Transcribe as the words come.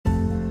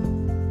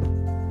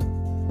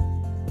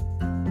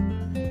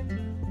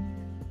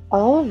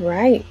All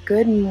right.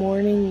 Good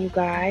morning, you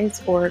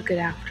guys, or good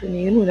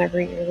afternoon, whenever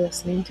you're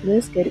listening to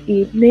this. Good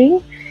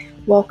evening.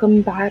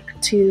 Welcome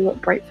back to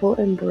Brightful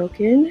and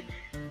Broken.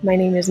 My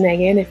name is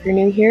Megan. If you're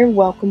new here,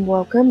 welcome.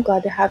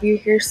 Glad to have you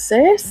here,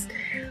 sis.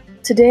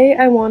 Today,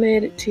 I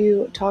wanted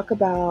to talk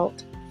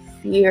about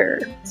fear.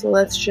 So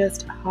let's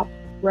just hop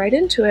right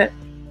into it.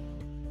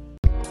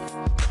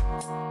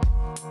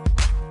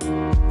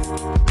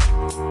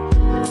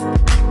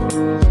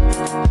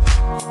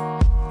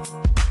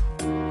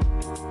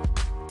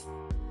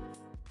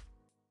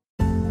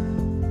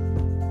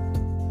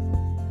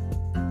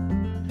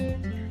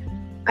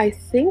 I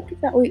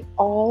think that we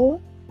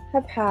all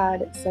have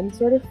had some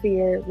sort of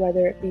fear,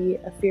 whether it be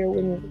a fear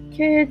when we were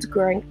kids,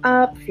 growing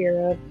up, fear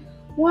of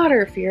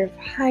water, fear of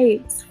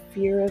heights,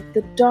 fear of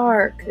the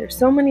dark. There's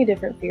so many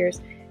different fears.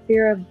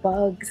 Fear of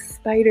bugs,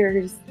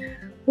 spiders,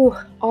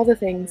 all the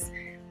things.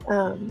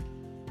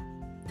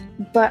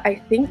 But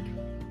I think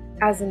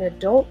as an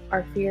adult,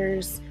 our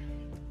fears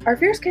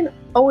can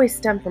always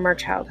stem from our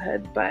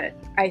childhood, but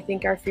I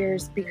think our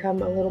fears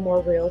become a little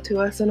more real to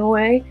us in a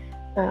way.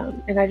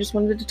 And I just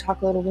wanted to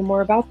talk a little bit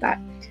more about that.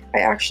 I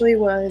actually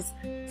was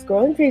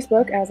scrolling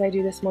Facebook as I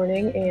do this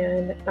morning,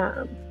 and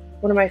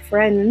one of my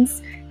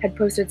friends had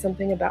posted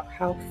something about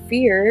how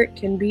fear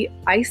can be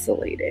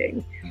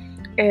isolating.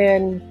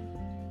 And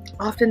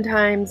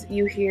oftentimes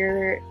you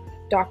hear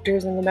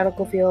doctors in the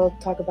medical field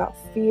talk about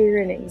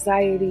fear and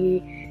anxiety,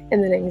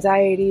 and then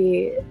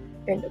anxiety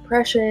and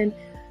depression.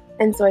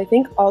 And so I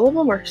think all of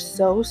them are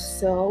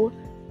so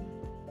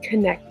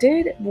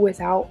connected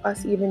without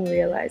us even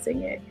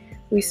realizing it.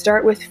 We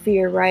start with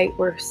fear, right?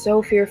 We're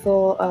so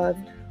fearful of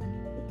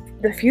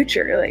the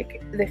future.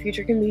 Like, the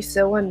future can be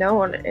so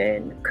unknown.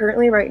 And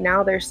currently right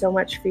now, there's so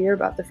much fear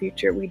about the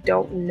future. We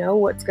don't know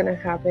what's going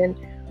to happen.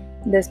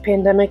 This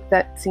pandemic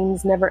that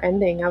seems never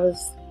ending. I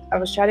was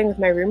chatting with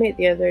my roommate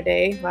the other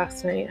day,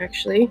 last night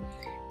actually,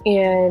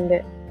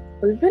 and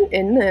we've been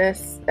in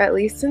this, at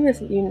least in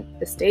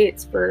the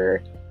States,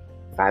 for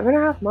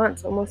 5.5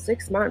 months, almost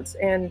 6 months.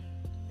 And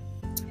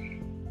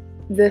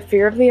the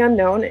fear of the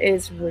unknown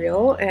is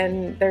real,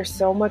 and there's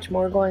so much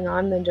more going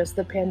on than just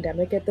the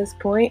pandemic at this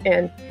point.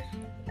 And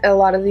a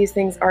lot of these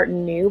things aren't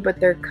new, but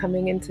they're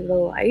coming into the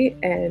light,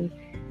 and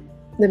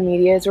the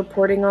media is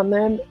reporting on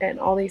them and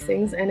all these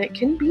things, and it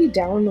can be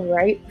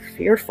downright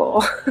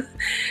fearful.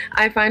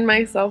 I find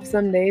myself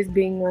some days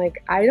being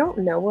like, I don't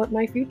know what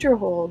my future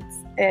holds,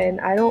 and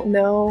I don't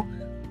know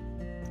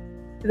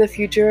the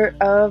future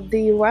of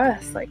the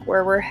US, like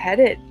where we're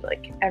headed.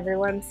 Like,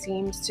 everyone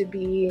seems to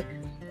be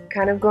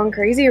kind of going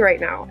crazy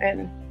right now.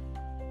 And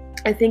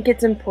I think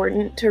it's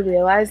important to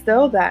realize,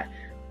 though, that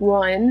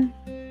one,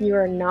 you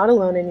are not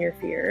alone in your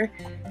fear,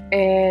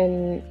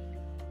 and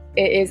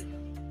it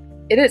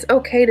is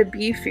okay to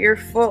be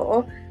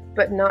fearful,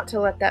 but not to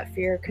let that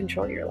fear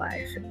control your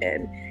life.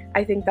 And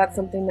I think that's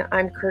something that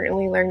I'm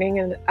currently learning,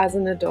 and as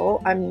an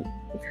adult, I'm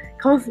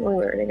constantly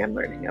learning. I'm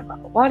learning about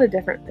a lot of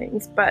different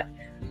things, but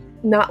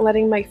not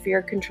letting my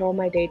fear control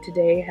my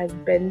day-to-day has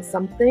been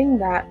something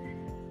that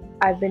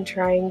I've been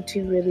trying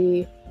to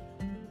really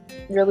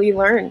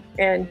learn.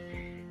 And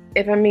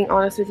if I'm being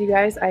honest with you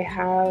guys, I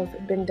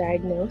have been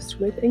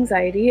diagnosed with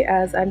anxiety,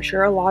 as I'm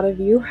sure a lot of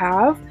you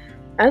have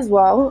as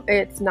well.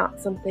 It's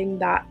not something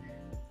that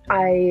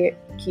I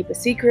keep a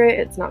secret.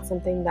 It's not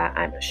something that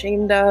I'm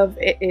ashamed of.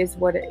 It is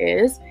what it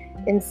is.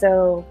 And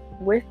so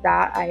with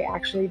that, I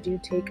actually do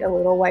take a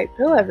little white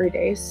pill every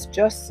day,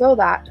 just so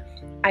that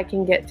I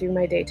can get through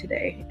my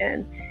day-to-day.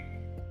 And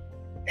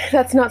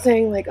that's not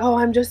saying like, oh,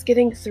 I'm just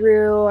getting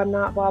through, I'm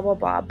not blah blah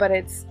blah, but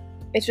it's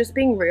just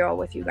being real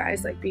with you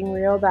guys, like being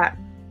real that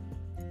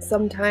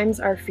sometimes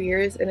our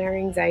fears and our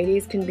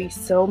anxieties can be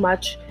so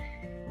much,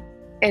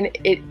 and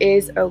it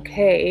is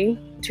okay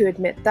to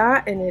admit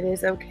that, and it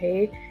is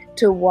okay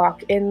to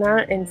walk in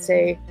that and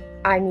say,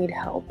 I need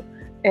help.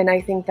 And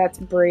I think that's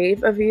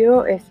brave of you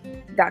if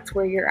that's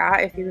where you're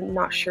at. If you're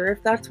not sure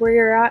if that's where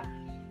you're at,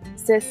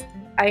 sis,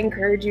 I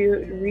encourage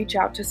you to reach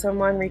out to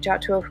someone, reach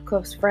out to a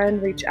close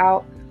friend, reach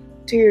out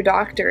to your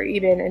doctor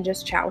even, and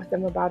just chat with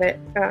them about it.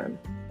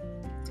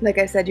 Like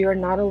I said, you are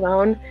not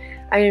alone.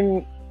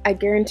 I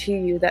guarantee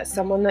you that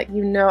someone that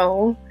you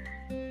know,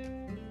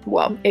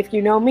 well, if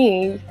you know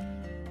me,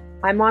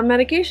 I'm on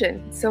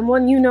medication.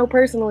 Someone you know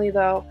personally,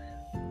 though,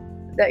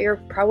 that you're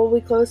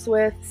probably close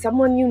with,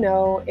 someone you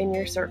know in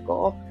your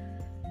circle,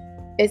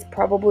 is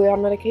probably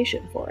on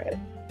medication for it.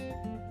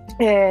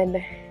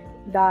 And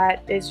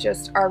that is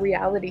just our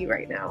reality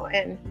right now.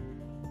 And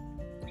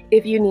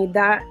if you need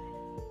that,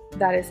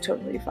 that is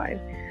totally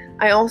fine.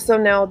 I also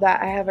know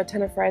that I have a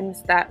ton of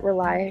friends that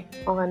rely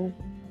on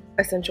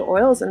essential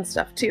oils and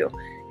stuff too.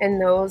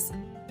 And those,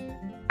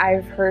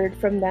 I've heard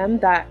from them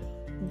that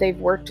they've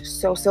worked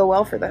so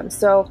well for them.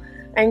 So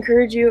I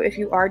encourage you, if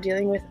you are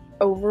dealing with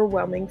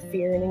overwhelming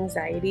fear and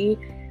anxiety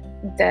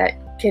that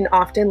can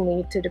often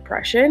lead to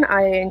depression,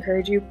 I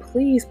encourage you,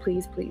 please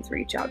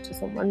reach out to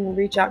someone.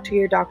 Reach out to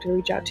your doctor,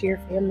 reach out to your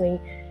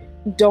family.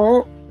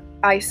 Don't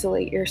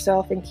isolate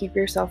yourself and keep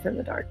yourself in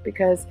the dark,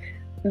 because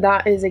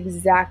that is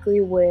exactly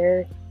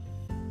where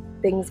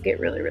things get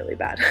really, really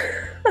bad.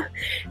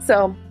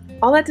 So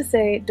all that to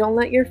say, don't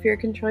let your fear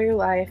control your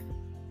life.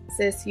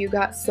 Sis, you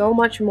got so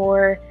much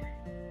more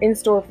in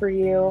store for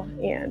you.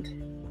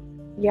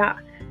 And yeah,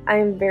 I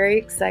am very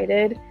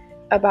excited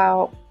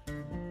about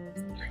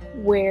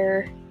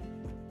where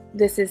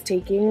this is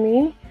taking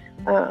me.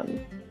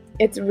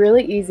 It's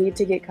really easy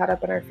to get caught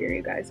up in our fear,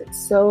 you guys.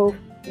 It's so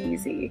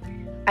easy.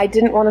 I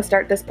didn't want to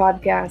start this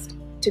podcast,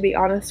 to be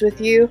honest with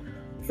you,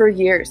 for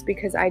years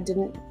because I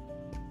didn't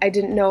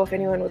know if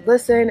anyone would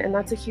listen, and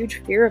that's a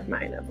huge fear of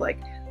mine of like,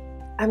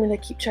 I'm going to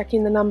keep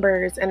checking the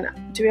numbers. And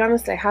to be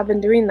honest, I have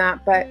been doing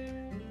that, but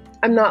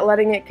I'm not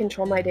letting it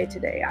control my day to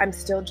day. I'm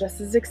still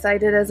just as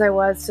excited as I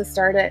was to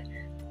start it.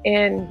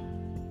 And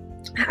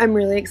I'm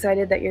really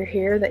excited that you're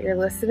here, that you're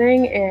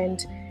listening.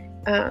 And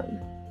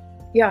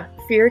yeah,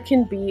 fear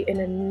can be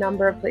in a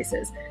number of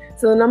places.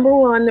 So the number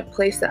one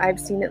place that I've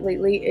seen it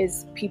lately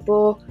is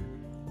people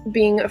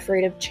being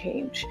afraid of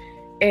change.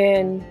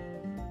 And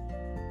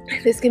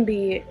this can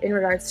be in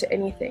regards to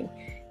anything.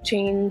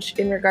 Change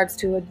in regards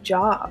to a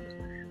job.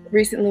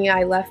 Recently,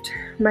 I left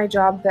my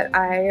job that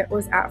I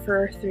was at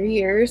for 3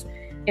 years,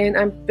 and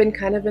I've been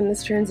kind of in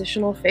this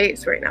transitional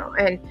phase right now.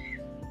 And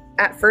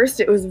at first,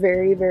 it was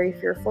very, very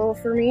fearful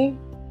for me.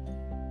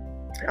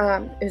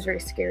 It was very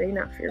scary,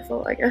 not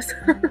fearful, I guess.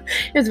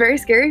 It was very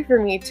scary for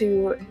me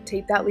to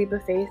take that leap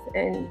of faith,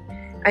 and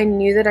I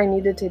knew that I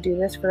needed to do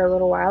this for a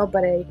little while,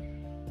 but I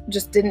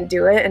just didn't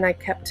do it, and I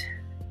kept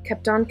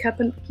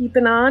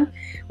keeping on,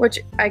 which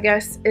I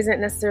guess isn't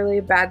necessarily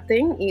a bad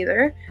thing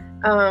either.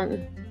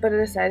 But I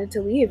decided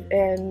to leave,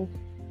 and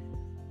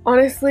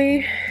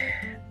honestly,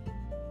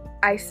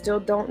 I still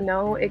don't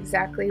know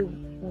exactly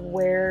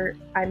where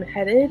I'm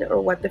headed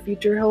or what the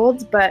future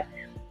holds, but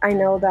I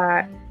know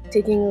that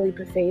taking a leap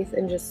of faith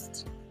and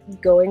just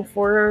going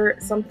for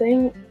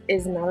something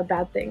is not a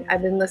bad thing.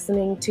 I've been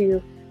listening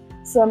to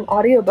some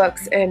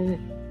audiobooks and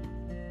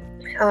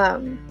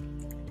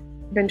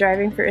been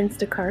driving for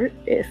Instacart,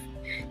 if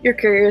you're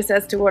curious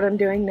as to what I'm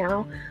doing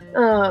now.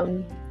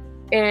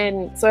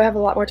 And so I have a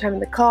lot more time in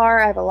the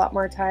car. I have a lot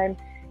more time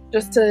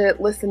just to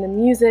listen to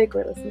music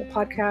or listen to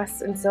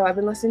podcasts. And so I've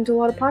been listening to a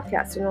lot of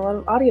podcasts and a lot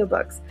of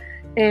audiobooks.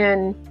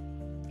 And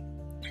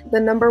the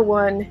number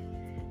one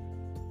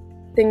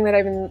thing that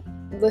I've been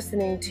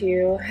listening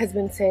to has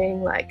been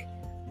saying, like,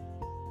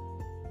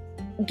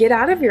 get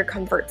out of your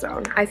comfort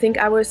zone. I think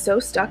I was so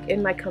stuck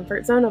in my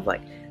comfort zone of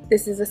like,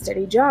 this is a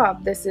steady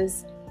job.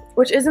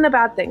 Which isn't a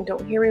bad thing.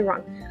 Don't hear me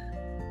wrong.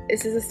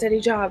 This is a steady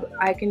job.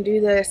 I can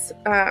do this.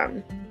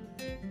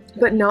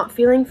 But not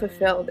feeling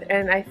fulfilled.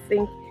 And I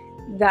think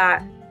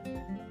that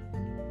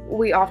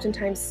we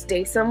oftentimes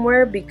stay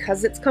somewhere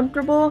because it's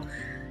comfortable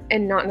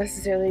and not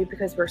necessarily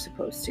because we're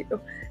supposed to.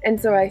 And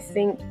so I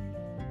think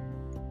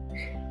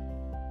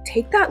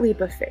take that leap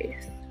of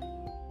faith.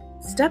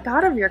 Step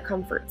out of your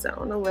comfort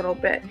zone a little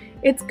bit.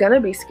 It's gonna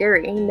be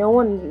scary. No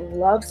one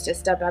loves to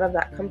step out of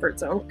that comfort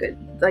zone.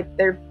 Like,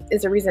 there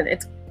is a reason.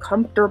 It's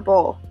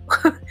comfortable.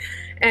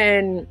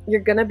 And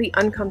you're gonna be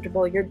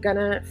uncomfortable. You're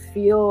gonna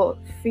feel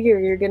fear.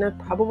 You're gonna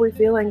probably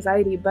feel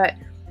anxiety, but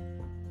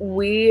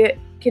we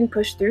can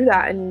push through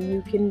that and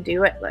you can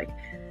do it. Like,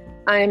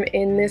 I'm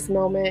in this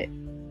moment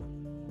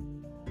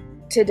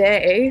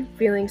today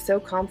feeling so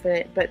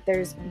confident, but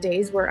there's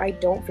days where I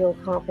don't feel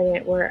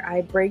confident, where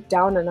I break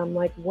down and I'm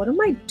like, what am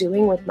I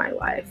doing with my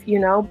life?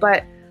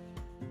 But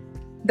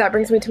that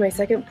brings me to my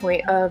second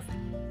point of,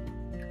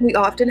 we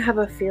often have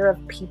a fear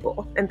of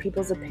people and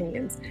people's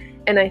opinions.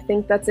 And I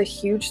think that's a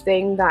huge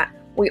thing that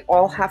we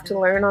all have to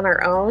learn on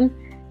our own,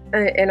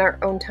 in our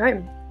own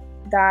time,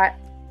 that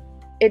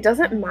it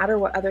doesn't matter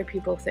what other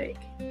people think.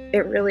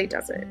 It really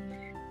doesn't.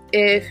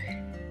 If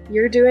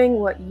you're doing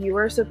what you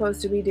are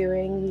supposed to be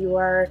doing, you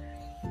are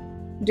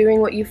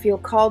doing what you feel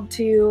called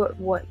to,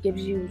 what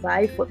gives you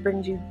life, what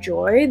brings you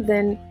joy,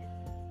 then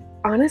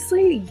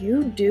honestly,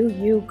 you do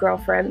you,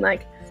 girlfriend.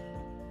 Like,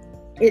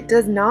 it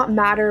does not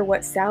matter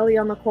what Sally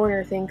on the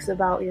corner thinks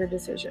about your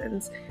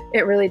decisions.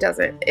 It really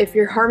doesn't. If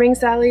you're harming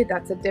Sally,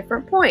 that's a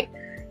different point.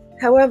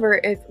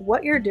 However, if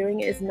what you're doing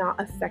is not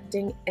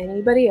affecting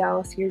anybody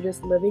else, you're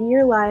just living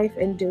your life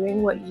and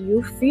doing what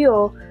you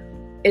feel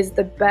is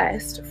the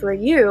best for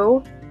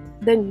you,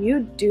 then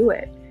you do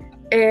it.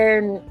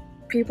 And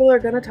people are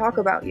going to talk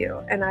about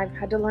you. And I've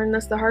had to learn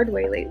this the hard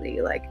way lately.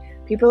 Like,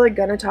 people are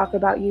going to talk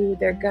about you.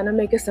 They're going to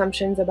make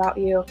assumptions about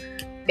you.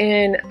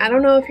 And I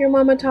don't know if your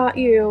mama taught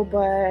you,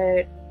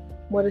 but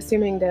what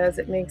assuming does,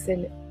 it makes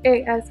an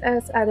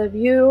ASS out of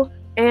you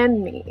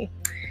and me.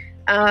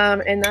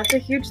 And that's a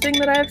huge thing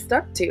that I've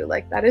stuck to.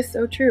 Like, that is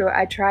so true.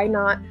 I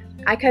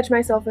catch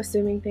myself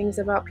assuming things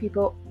about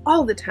people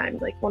all the time.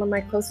 Like, one of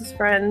my closest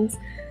friends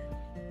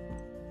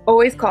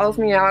always calls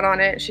me out on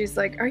it. She's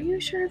like, are you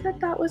sure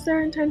that was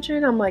their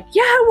intention? I'm like,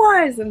 yeah, it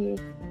was. And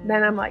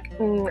then I'm like,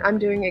 I'm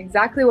doing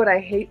exactly what I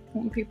hate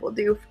when people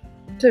do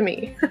to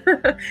me.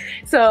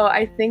 So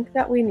I think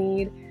that we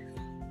need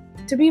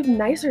to be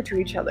nicer to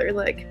each other.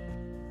 Like,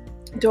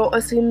 don't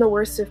assume the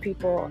worst of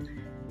people.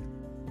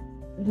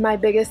 My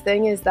biggest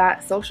thing is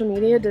that social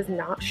media does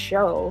not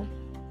show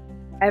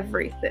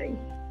everything.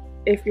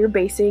 if you're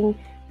basing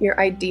your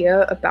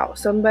idea about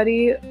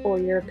somebody or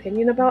your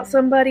opinion about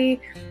somebody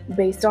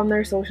based on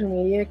their social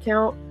media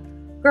account,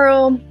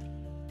 girl,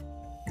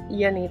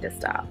 you need to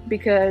stop,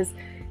 because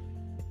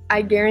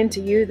I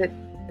guarantee you that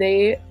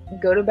they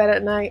go to bed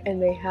at night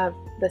and they have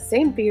the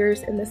same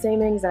fears and the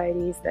same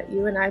anxieties that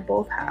you and I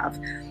both have,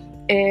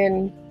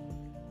 and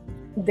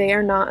they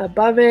are not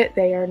above it.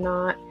 They are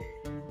not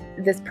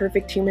this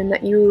perfect human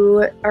that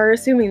you are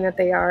assuming that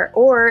they are.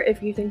 Or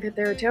if you think that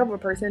they're a terrible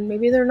person,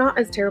 maybe they're not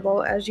as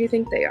terrible as you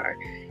think they are.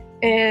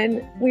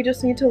 And we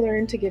just need to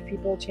learn to give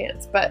people a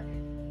chance. But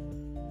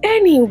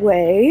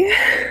anyway,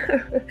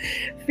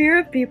 fear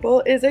of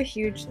people is a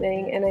huge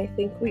thing, and I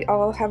think we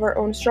all have our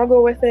own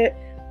struggle with it.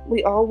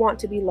 We all want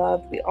to be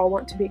loved. We all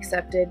want to be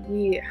accepted.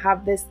 We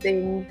have this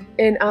thing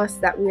in us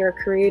that we are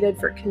created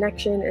for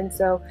connection. And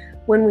so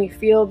when we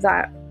feel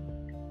that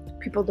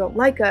people don't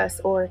like us,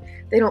 or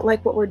they don't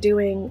like what we're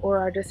doing or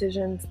our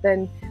decisions,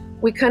 then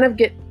we kind of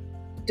get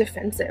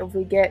defensive.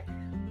 We get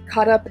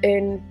caught up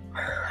in,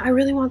 I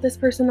really want this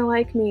person to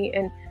like me.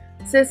 And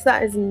sis,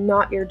 that is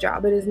not your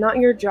job. It is not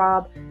your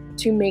job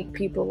to make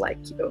people like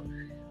you.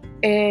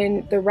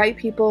 And the right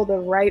people, the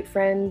right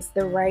friends,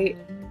 the right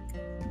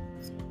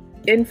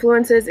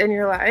influences in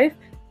your life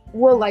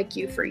will like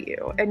you for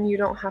you, and you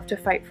don't have to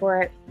fight for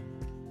it,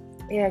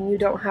 and you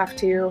don't have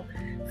to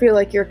feel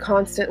like you're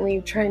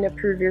constantly trying to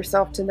prove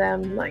yourself to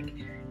them. Like,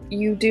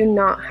 you do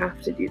not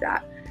have to do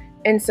that.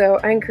 And so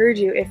I encourage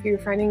you, if you're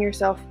finding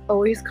yourself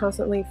always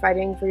constantly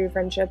fighting for your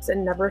friendships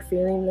and never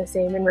feeling the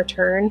same in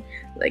return,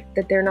 like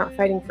that they're not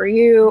fighting for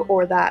you,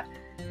 or that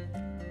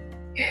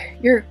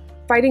you're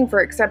fighting for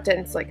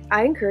acceptance, like,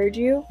 I encourage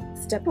you,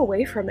 step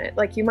away from it.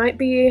 Like, you might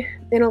be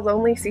in a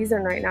lonely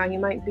season right now. You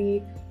might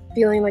be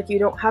feeling like you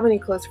don't have any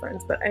close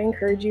friends, but I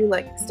encourage you,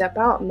 like, step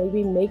out and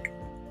maybe make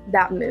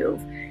that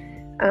move.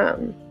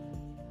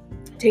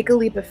 Take a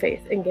leap of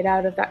faith and get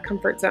out of that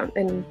comfort zone.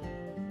 And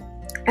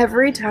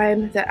every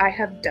time that I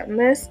have done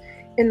this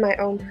in my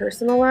own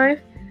personal life,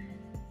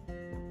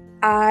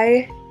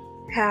 I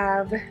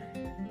have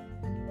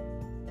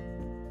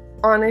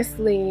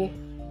honestly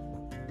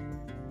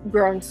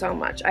grown so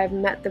much. I've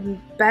met the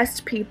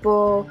best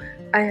people.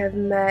 I have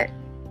met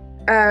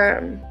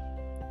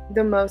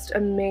the most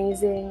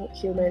amazing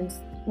humans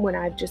when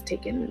I've just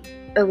taken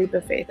a leap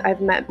of faith.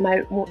 I've met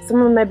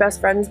some of my best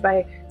friends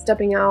by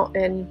stepping out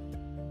and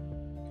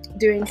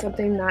doing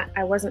something that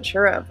I wasn't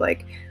sure of.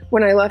 Like,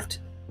 when I left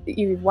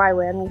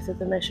YWAM, Youth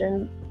with a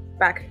Mission,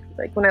 back,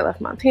 like, when I left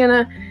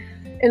Montana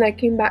and I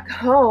came back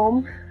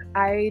home,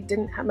 I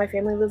didn't have, my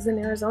family lives in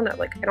Arizona.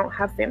 Like, I don't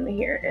have family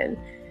here, and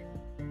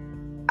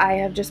I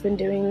have just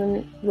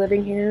been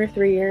living here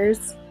 3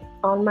 years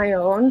on my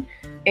own,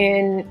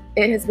 and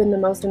it has been the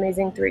most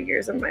amazing 3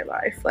 years of my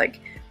life. Like,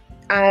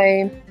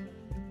 I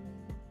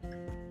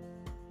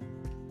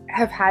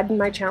have had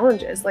my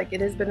challenges. Like,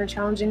 it has been a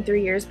challenging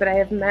 3 years, but I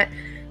have met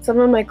some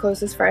of my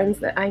closest friends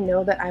that I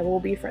know that I will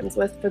be friends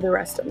with for the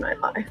rest of my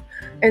life.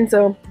 And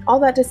so, all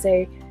that to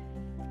say,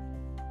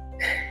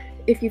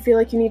 if you feel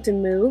like you need to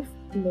move.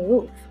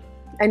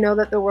 I know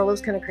that the world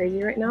is kind of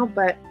crazy right now,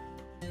 but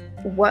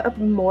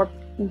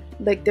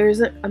there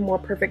isn't a more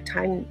perfect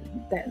time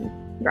than,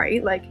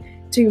 right? Like,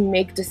 to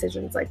make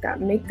decisions like that,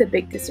 make the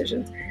big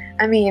decisions.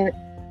 I mean,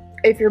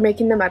 if you're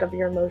making them out of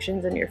your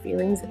emotions and your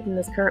feelings in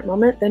this current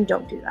moment, then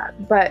don't do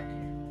that. But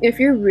if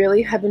you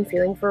really have been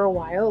feeling for a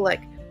while,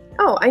 like,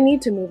 oh, I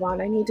need to move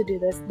on, I need to do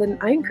this, then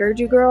I encourage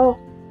you, girl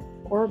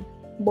or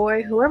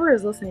boy, whoever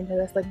is listening to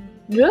this, like,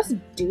 just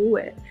do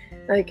it.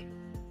 Like,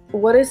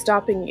 what is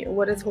stopping you?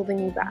 What is holding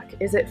you back?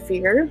 Is it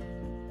fear?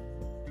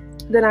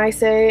 Then I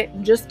say,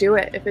 just do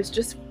it. If it's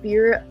just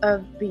fear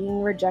of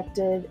being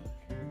rejected,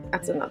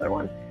 that's another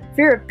one.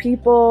 Fear of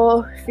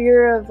people,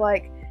 fear of,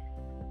 like,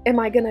 am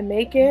I gonna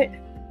make it?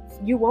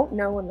 You won't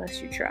know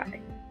unless you try.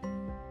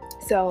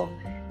 So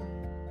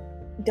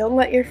don't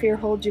let your fear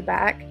hold you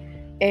back,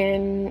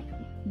 and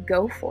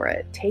go for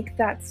it. Take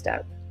that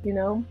step, you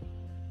know?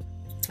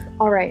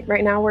 All right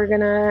now we're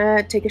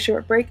gonna take a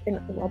short break, and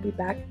I'll be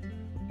back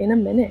in a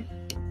minute.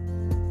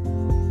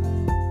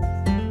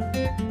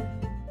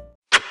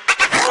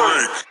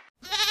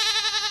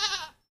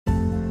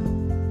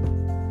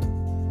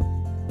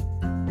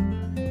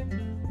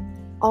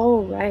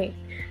 All right,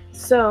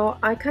 so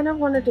I kind of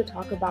wanted to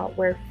talk about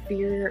where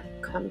fear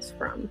comes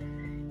from.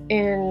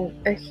 And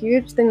a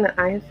huge thing that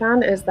I have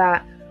found is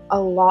that a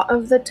lot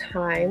of the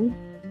time,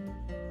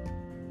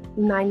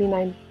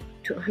 99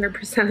 to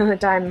 100% of the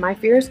time, my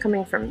fear is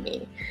coming from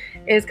me,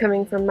 is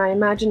coming from my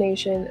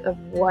imagination of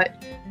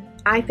what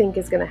I think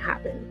is going to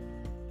happen.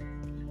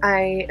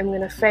 I am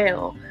going to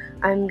fail.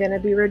 I'm going to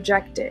be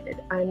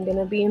rejected. I'm going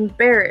to be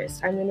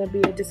embarrassed. I'm going to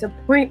be a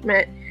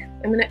disappointment.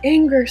 I'm going to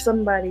anger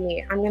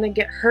somebody. I'm going to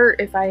get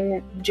hurt if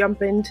I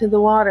jump into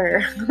the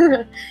water.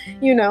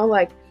 You know,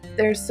 like,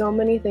 there's so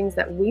many things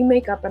that we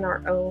make up in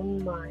our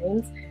own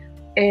minds.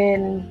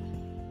 And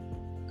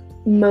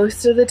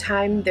most of the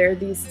time, they're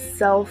these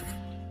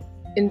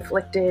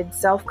self-inflicted,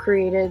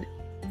 self-created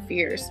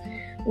fears.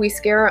 We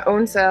scare our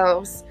own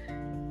selves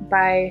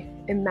by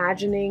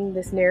imagining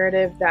this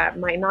narrative that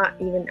might not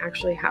even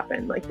actually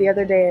happen. Like the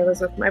other day I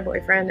was with my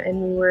boyfriend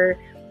and we were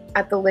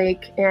at the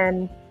lake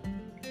and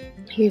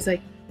he's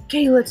like,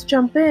 okay, let's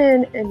jump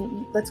in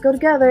and let's go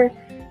together.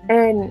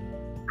 And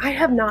I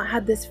have not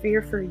had this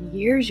fear for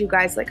years, you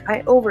guys. Like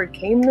I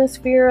overcame this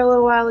fear a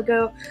little while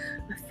ago,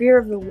 a fear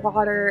of the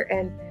water,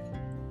 and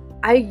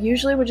I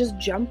usually would just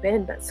jump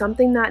in, but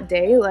something that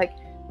day like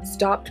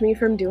stopped me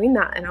from doing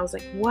that. And I was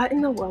like, what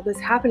in the world is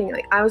happening?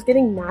 Like I was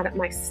getting mad at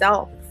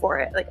myself for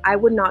it. Like I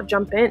would not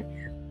jump in,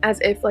 as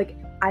if like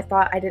I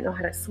thought I didn't know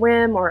how to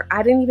swim, or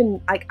I didn't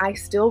even, like, I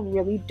still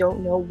really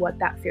don't know what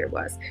that fear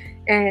was.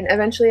 And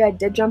eventually I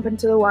did jump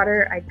into the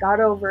water. I got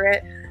over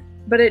it,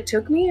 but it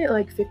took me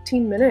like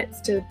 15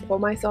 minutes to pull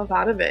myself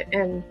out of it.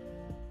 And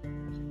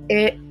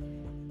it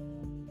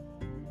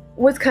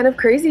was kind of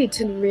crazy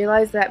to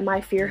realize that my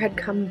fear had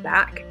come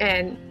back,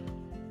 and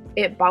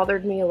it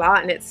bothered me a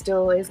lot, and it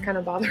still is kind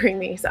of bothering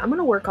me. So I'm going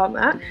to work on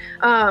that.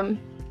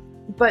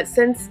 But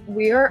since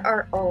we are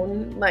our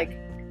own like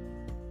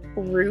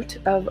root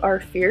of our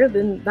fear,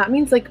 then that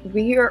means like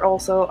we are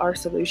also our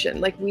solution.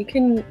 Like we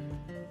can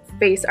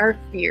face our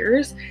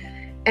fears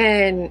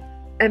and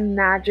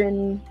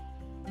imagine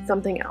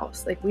something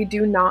else. Like we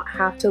do not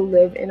have to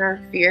live in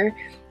our fear,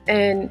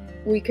 and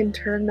we can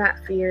turn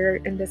that fear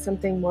into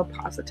something more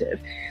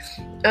positive.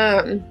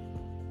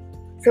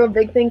 So a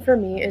big thing for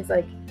me is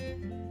like,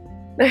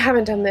 I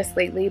haven't done this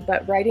lately,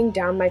 but writing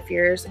down my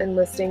fears and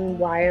listing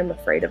why I'm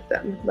afraid of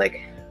them.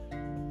 Like,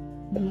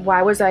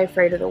 why was I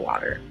afraid of the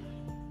water?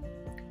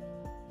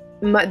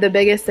 The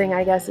biggest thing,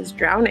 I guess, is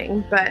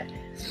drowning. But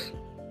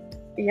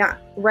yeah,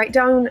 write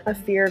down a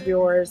fear of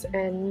yours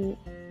and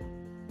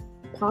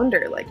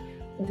ponder, like,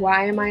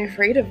 why am I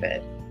afraid of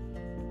it?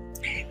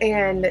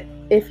 And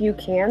if you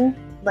can,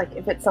 like,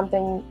 if it's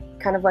something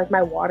kind of like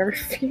my water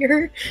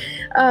fear,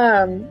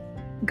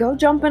 go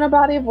jump in a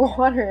body of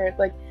water.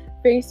 Like,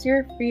 face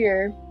your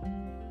fear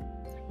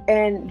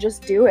and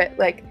just do it.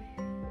 Like,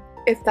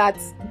 if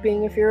that's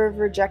being a fear of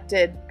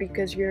rejected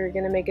because you're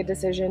going to make a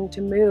decision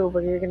to move,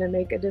 or you're going to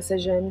make a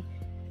decision,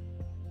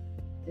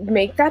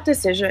 make that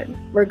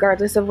decision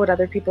regardless of what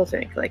other people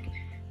think. Like,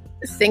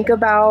 think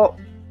about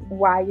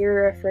why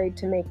you're afraid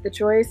to make the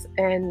choice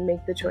and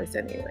make the choice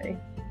anyway.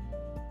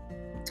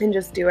 And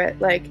just do it.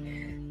 Like,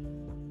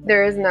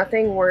 there is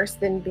nothing worse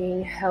than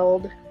being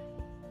held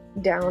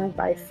down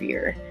by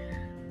fear.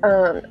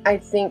 I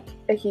think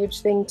a huge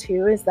thing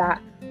too is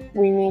that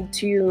we need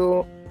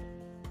to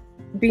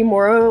be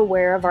more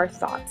aware of our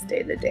thoughts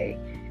day to day.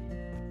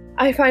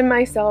 I find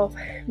myself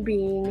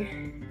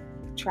being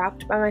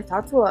trapped by my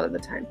thoughts a lot of the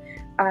time.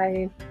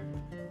 I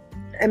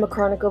am a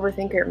chronic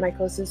overthinker. My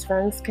closest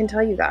friends can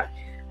tell you that.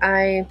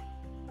 I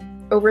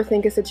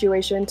overthink a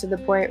situation to the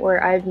point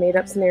where I've made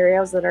up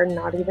scenarios that are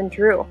not even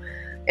true.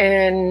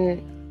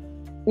 And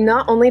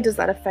not only does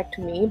that affect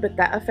me, but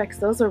that affects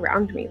those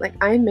around me. Like,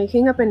 I'm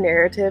making up a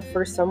narrative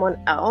for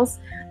someone else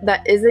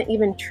that isn't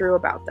even true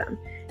about them.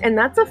 And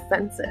that's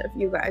offensive,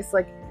 you guys.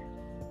 Like,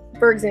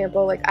 for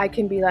example, like, I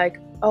can be like,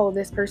 oh,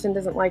 this person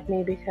doesn't like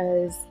me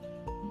because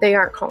they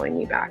aren't calling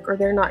me back, or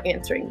they're not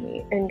answering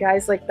me. And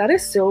guys, like, that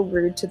is so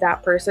rude to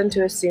that person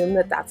to assume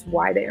that that's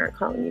why they aren't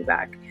calling you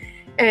back.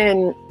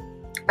 And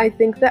I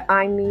think that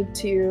I need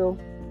to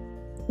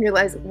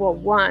realize, well,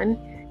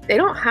 one, they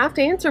don't have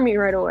to answer me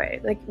right away.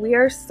 Like, we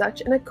are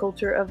such in a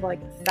culture of like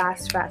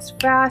fast.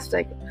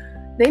 Like,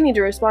 they need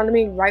to respond to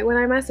me right when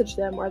I message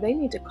them, or they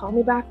need to call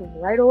me back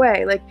right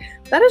away. Like,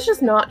 that is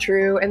just not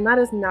true, and that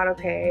is not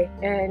okay.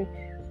 And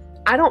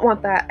I don't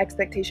want that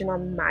expectation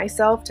on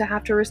myself to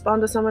have to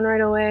respond to someone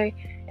right away,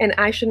 and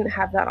I shouldn't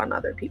have that on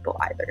other people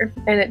either.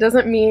 And it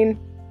doesn't mean,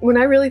 when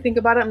I really think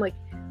about it, I'm like,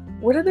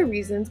 what are the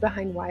reasons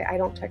behind why I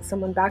don't text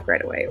someone back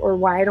right away, or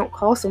why I don't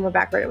call someone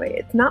back right away?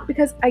 It's not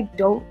because I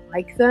don't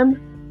like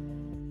them.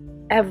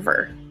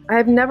 Ever.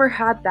 I've never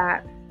had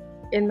that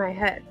in my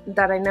head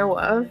that I know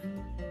of.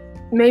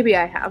 Maybe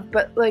I have,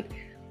 but like,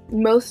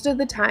 most of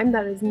the time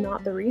that is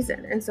not the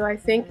reason. And so I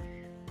think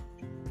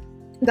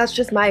that's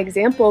just my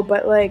example,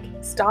 but like,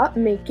 stop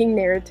making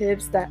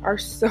narratives that are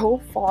so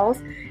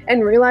false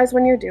and realize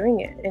when you're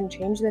doing it and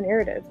change the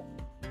narrative.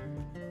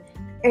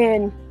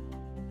 And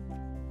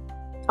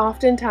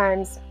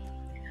oftentimes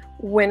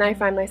when I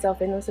find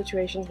myself in those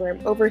situations where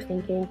I'm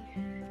overthinking,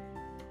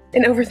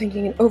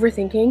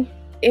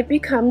 it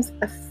becomes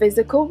a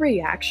physical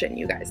reaction,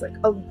 you guys. Like,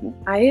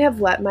 I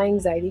have let my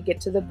anxiety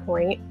get to the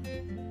point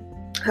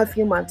a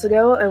few months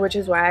ago, which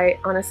is why,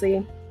 honestly,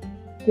 I'm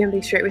gonna be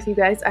straight with you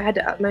guys, I had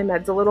to up my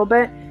meds a little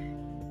bit.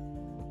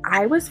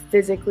 I was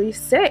physically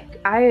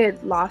sick. I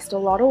had lost a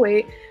lot of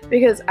weight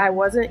because I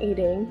wasn't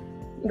eating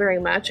very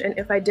much, and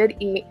if I did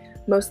eat,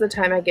 most of the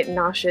time I get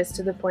nauseous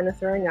to the point of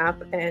throwing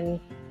up, and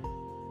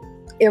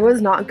it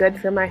was not good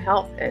for my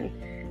health. And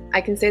I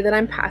can say that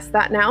I'm past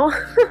that now,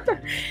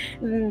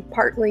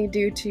 partly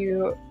due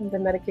to the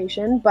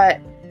medication, but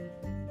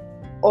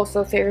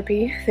Also,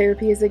 therapy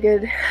is a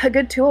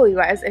good tool, you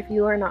guys. If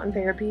you are not in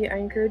therapy, I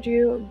encourage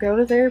you, go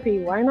to therapy.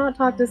 Why not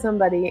talk to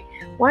somebody?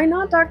 Why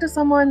not talk to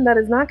someone that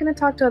is not going to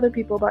talk to other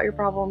people about your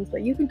problems,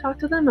 but you can talk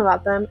to them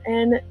about them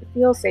and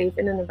feel safe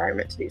in an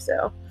environment to do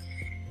so?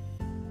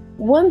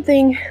 One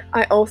thing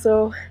I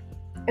also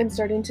am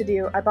starting to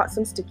do, I bought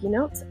some sticky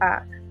notes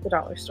at the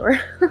dollar store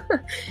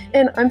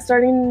and I'm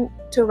starting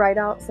to write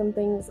out some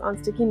things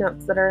on sticky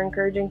notes that are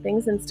encouraging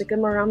things and stick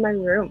them around my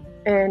room.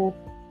 And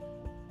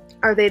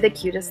are they the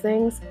cutest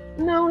things?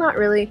 No, not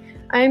really.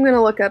 I am going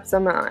to look up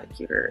some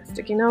cuter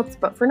sticky notes,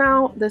 but for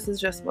now, this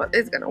is just what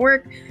is going to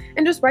work.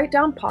 And just write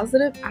down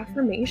positive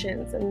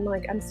affirmations, and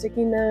like I'm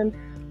sticking them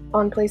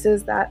on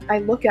places that I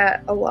look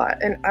at a lot,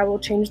 and I will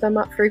change them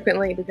up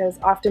frequently because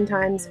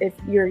oftentimes if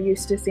you're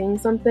used to seeing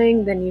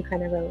something, then you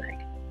kind of are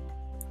like,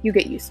 you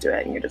get used to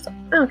it and you're just like,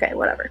 okay,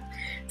 whatever.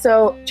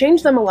 So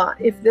change them a lot.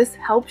 If this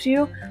helps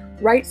you,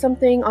 write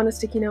something on a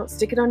sticky note,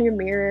 stick it on your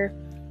mirror.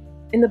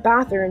 In the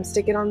bathroom,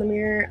 stick it on the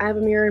mirror. I have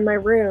a mirror in my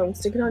room.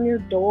 Stick it on your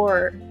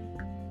door.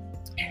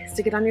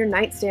 Stick it on your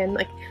nightstand.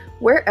 Like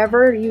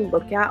wherever you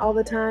look at all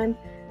the time,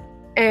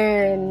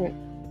 and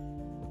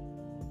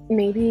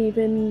maybe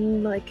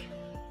even like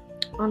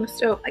on a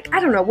stove. Like I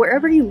don't know,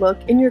 wherever you look,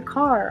 in your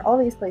car, all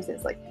these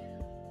places. Like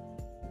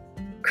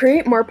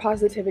create more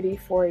positivity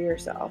for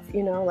yourself.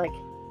 You know, like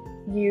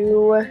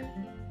you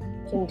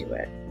can do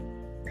it.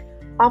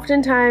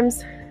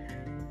 Oftentimes,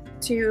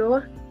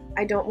 too,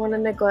 I don't want to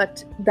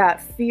neglect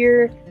that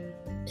fear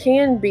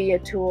can be a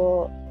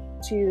tool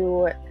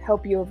to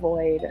help you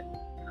avoid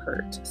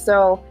hurt.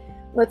 So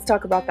let's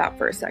talk about that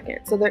for a second.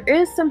 So there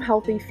is some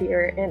healthy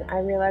fear, and I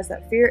realize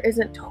that fear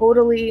isn't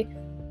totally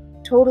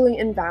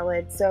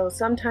invalid. So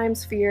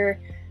sometimes fear,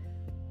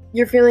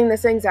 you're feeling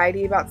this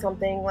anxiety about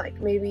something,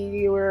 like maybe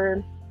you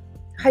were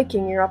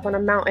hiking, you're up on a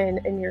mountain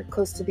and you're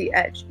close to the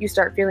edge. You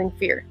start feeling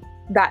fear.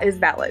 That is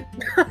valid.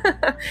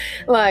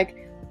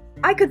 Like,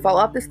 I could fall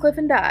off this cliff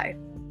and die.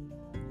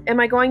 Am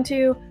I going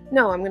to?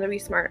 No, I'm going to be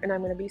smart and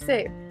I'm going to be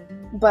safe.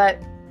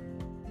 But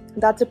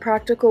that's a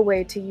practical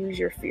way to use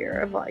your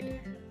fear of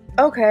like,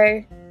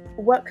 okay,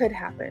 what could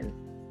happen?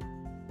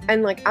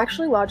 And like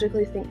actually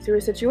logically think through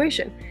a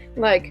situation.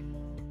 Like,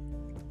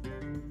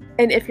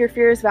 and if your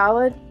fear is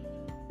valid,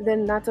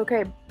 then that's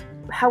okay.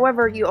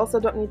 However, you also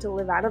don't need to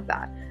live out of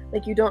that.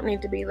 Like you don't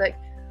need to be like,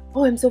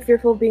 oh, I'm so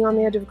fearful of being on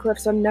the edge of a cliff,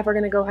 so I'm never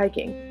going to go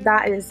hiking.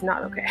 That is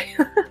not okay.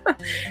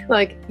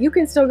 Like you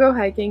can still go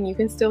hiking, you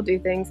can still do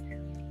things,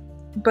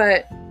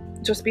 but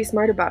just be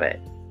smart about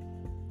it.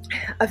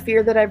 A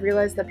fear that I've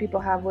realized that people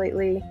have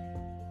lately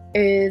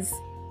is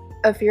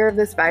a fear of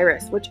this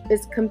virus, which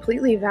is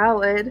completely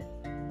valid.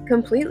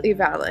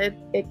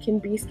 It can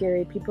be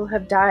scary. People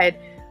have died,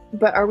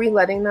 but are we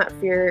letting that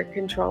fear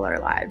control our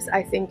lives?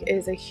 I think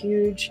is a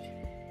huge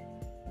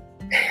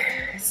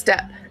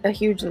step, a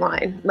huge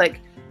line.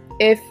 Like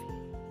if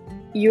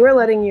you are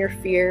letting your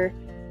fear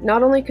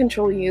not only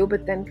control you,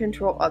 but then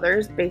control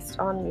others based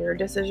on your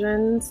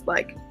decisions,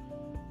 like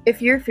if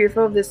you're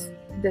fearful of this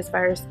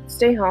virus,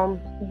 stay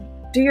home,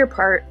 do your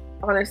part,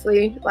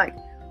 honestly. Like,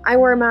 I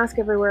wear a mask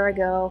everywhere I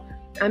go.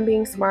 I'm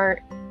being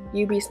smart.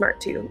 You be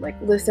smart too.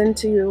 Like, listen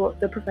to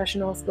the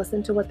professionals,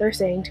 listen to what they're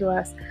saying to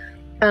us.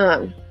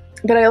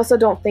 But I also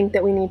don't think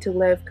that we need to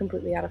live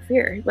completely out of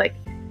fear. Like,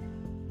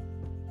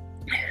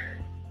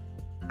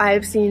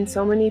 I've seen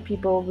so many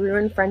people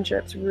ruin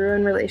friendships,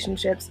 ruin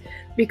relationships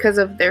because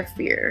of their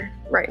fear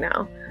right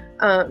now.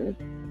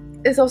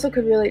 This also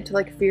could relate to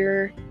like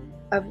fear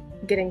of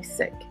getting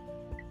sick.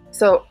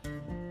 So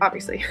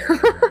obviously,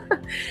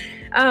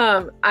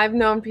 I've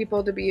known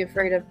people to be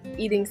afraid of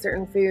eating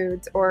certain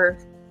foods or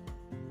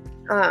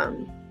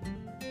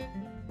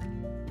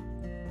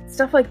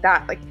stuff like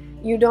that. Like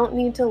you don't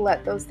need to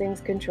let those things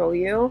control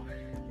you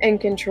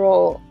and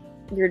control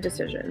your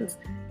decisions.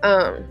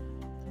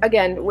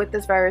 Again, with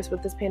this virus,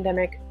 with this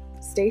pandemic,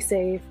 stay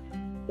safe,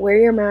 wear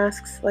your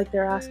masks like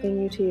they're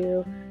asking you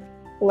to.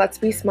 Let's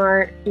be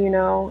smart, you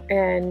know,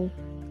 and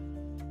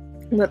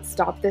let's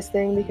stop this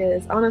thing,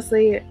 because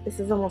honestly, this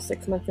is almost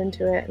 6 months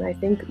into it, and I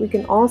think we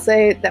can all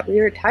say that we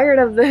are tired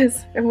of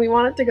this and we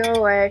want it to go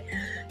away.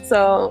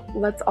 So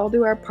let's all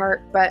do our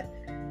part, but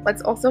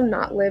let's also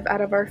not live out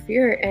of our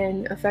fear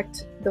and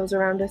affect those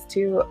around us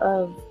too,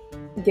 of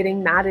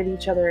getting mad at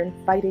each other and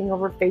fighting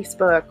over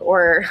Facebook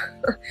or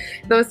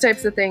those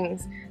types of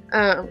things.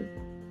 Yeah,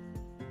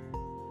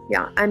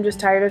 I'm just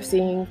tired of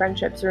seeing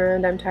friendships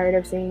ruined. I'm tired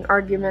of seeing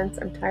arguments.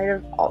 I'm tired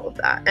of all of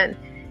that. And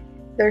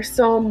there's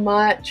so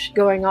much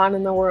going on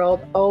in the world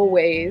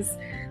always,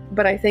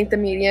 but I think the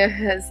media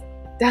has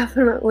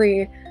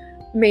definitely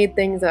made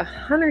things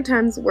 100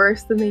 times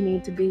worse than they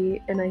need to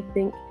be. And I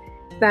think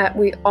that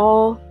we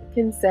all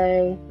can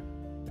say,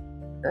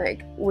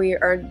 like, we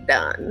are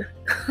done.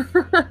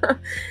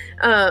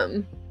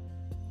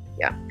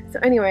 Yeah. So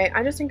anyway,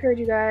 I just encourage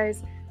you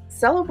guys,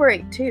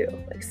 celebrate too.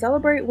 Like,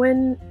 celebrate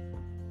when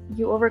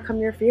you overcome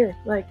your fear.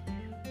 Like,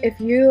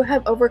 if you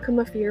have overcome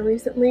a fear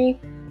recently,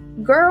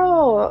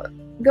 girl,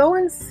 go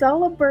and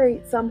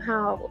celebrate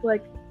somehow.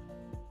 Like,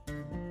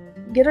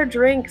 get a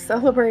drink,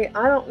 celebrate,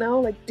 I don't know,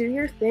 like do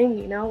your thing,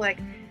 you know, like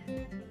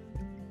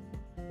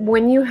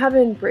when you have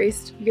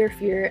embraced your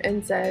fear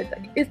and said,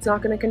 like, it's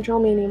not going to control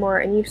me anymore,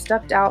 and you've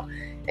stepped out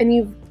and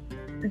you've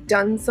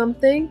done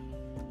something,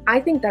 I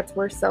think that's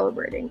worth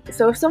celebrating.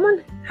 So if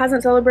someone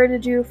hasn't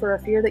celebrated you for a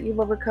fear that you've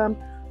overcome,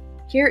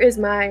 here is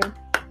my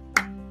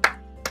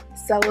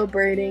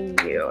celebrating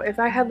you. If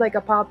I had like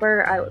a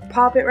popper, I would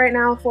pop it right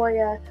now for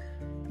you.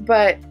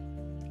 But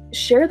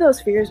share those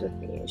fears with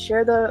me.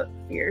 Share the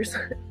fears.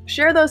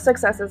 Share those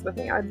successes with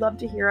me. I'd love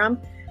to hear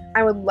them.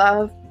 I would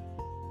love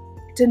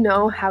to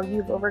know how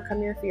you've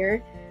overcome your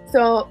fear.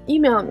 So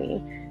email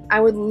me.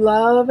 I would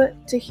love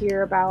to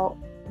hear about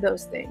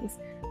those things.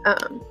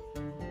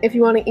 If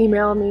you want to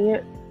email me,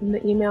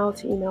 the email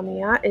to email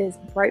me at is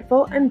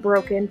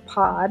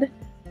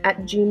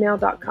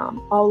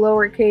brightfulandbrokenpod@gmail.com, all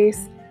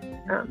lowercase.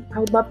 I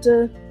would love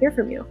to hear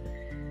from you.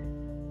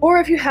 Or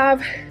if you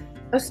have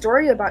a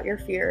story about your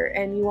fear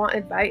and you want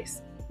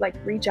advice, like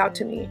reach out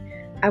to me.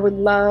 I would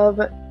love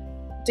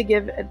to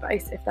give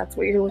advice if that's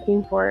what you're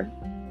looking for.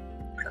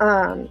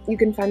 You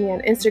can find me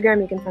on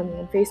Instagram, you can find me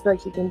on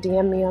Facebook, you can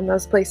DM me on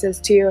those places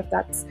too if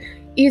that's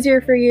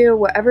easier for you.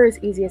 Whatever is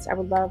easiest, I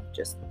would love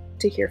just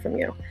to hear from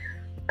you.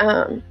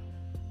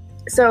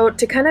 So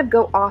to kind of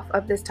go off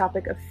of this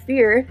topic of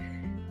fear,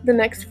 the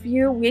next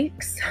few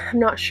weeks, I'm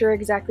not sure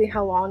exactly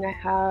how long, I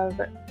have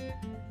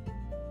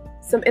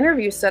some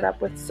interviews set up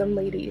with some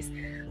ladies.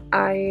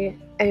 I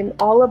am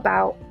all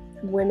about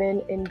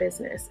women in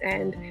business,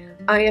 and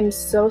I am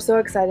so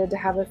excited to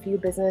have a few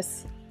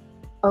business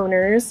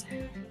owners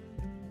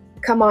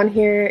come on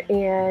here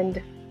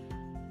and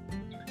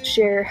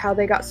share how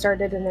they got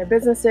started in their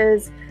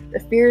businesses, the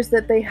fears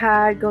that they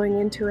had going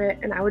into it,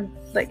 and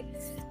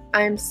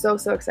I'm so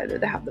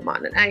excited to have them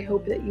on, and I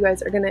hope that you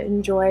guys are going to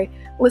enjoy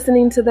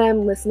listening to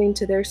them, listening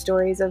to their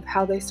stories of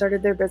how they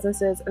started their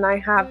businesses. And I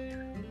have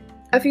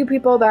a few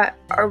people that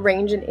are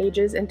range in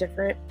ages in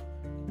different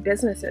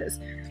businesses.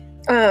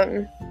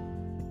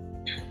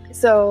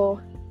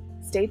 So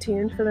stay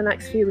tuned for the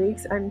next few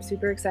weeks. I'm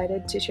super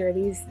excited to share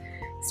these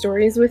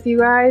stories with you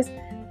guys.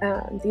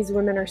 These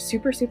women are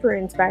super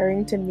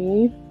inspiring to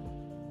me,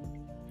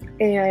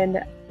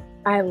 and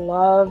I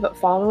love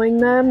following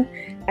them.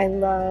 I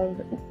love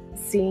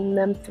seeing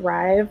them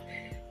thrive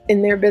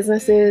in their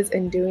businesses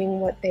and doing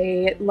what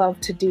they love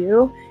to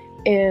do.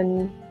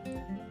 And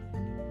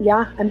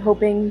yeah, I'm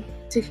hoping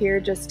to hear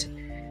just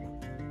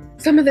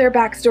some of their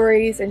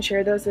backstories and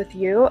share those with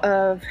you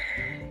of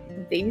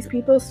these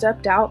people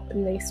stepped out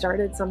and they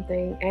started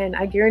something. And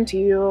I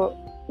guarantee you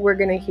we're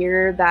going to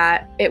hear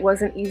that it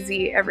wasn't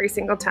easy every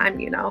single time,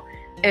 you know.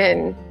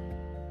 And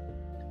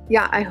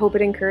yeah, I hope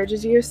it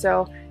encourages you.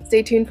 So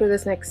stay tuned for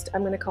this next,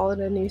 I'm going to call it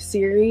a new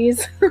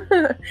series.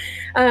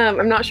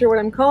 I'm not sure what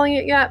I'm calling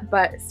it yet,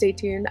 but stay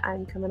tuned.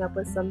 I'm coming up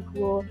with some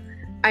cool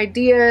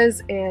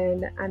ideas,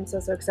 and I'm so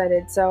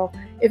excited. So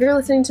if you're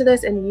listening to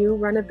this and you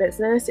run a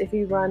business, if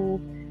you run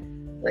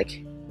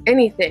like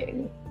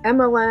anything,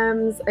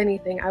 MLMs,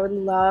 anything, I would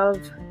love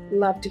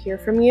to hear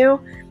from you.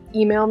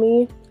 Email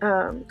me.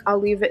 I'll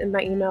leave it in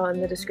my email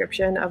in the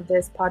description of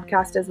this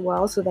podcast as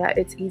well, so that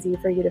it's easy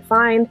for you to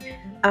find.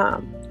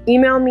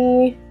 Email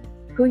me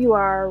who you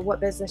are, what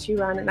business you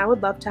run, and I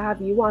would love to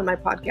have you on my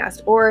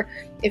podcast. Or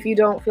if you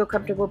don't feel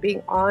comfortable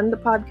being on the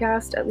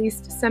podcast, at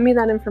least send me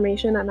that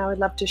information, and I would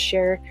love to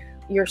share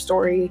your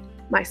story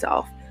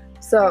myself.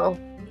 So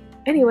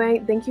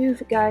anyway, thank you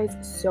guys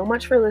so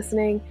much for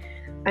listening.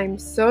 I'm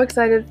so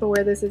excited for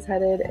where this is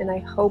headed, and I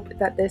hope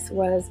that this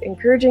was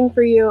encouraging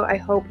for you. I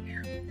hope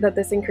that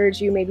this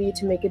encouraged you maybe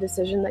to make a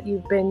decision that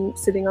you've been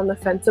sitting on the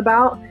fence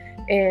about.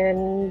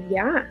 And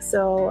yeah,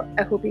 so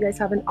I hope you guys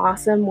have an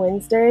awesome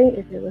Wednesday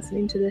if you're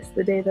listening to this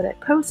the day that I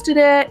posted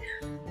it.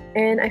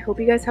 And I hope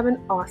you guys have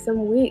an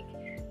awesome week.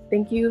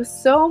 Thank you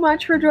so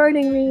much for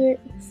joining me.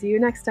 See you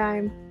next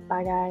time.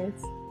 Bye,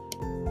 guys.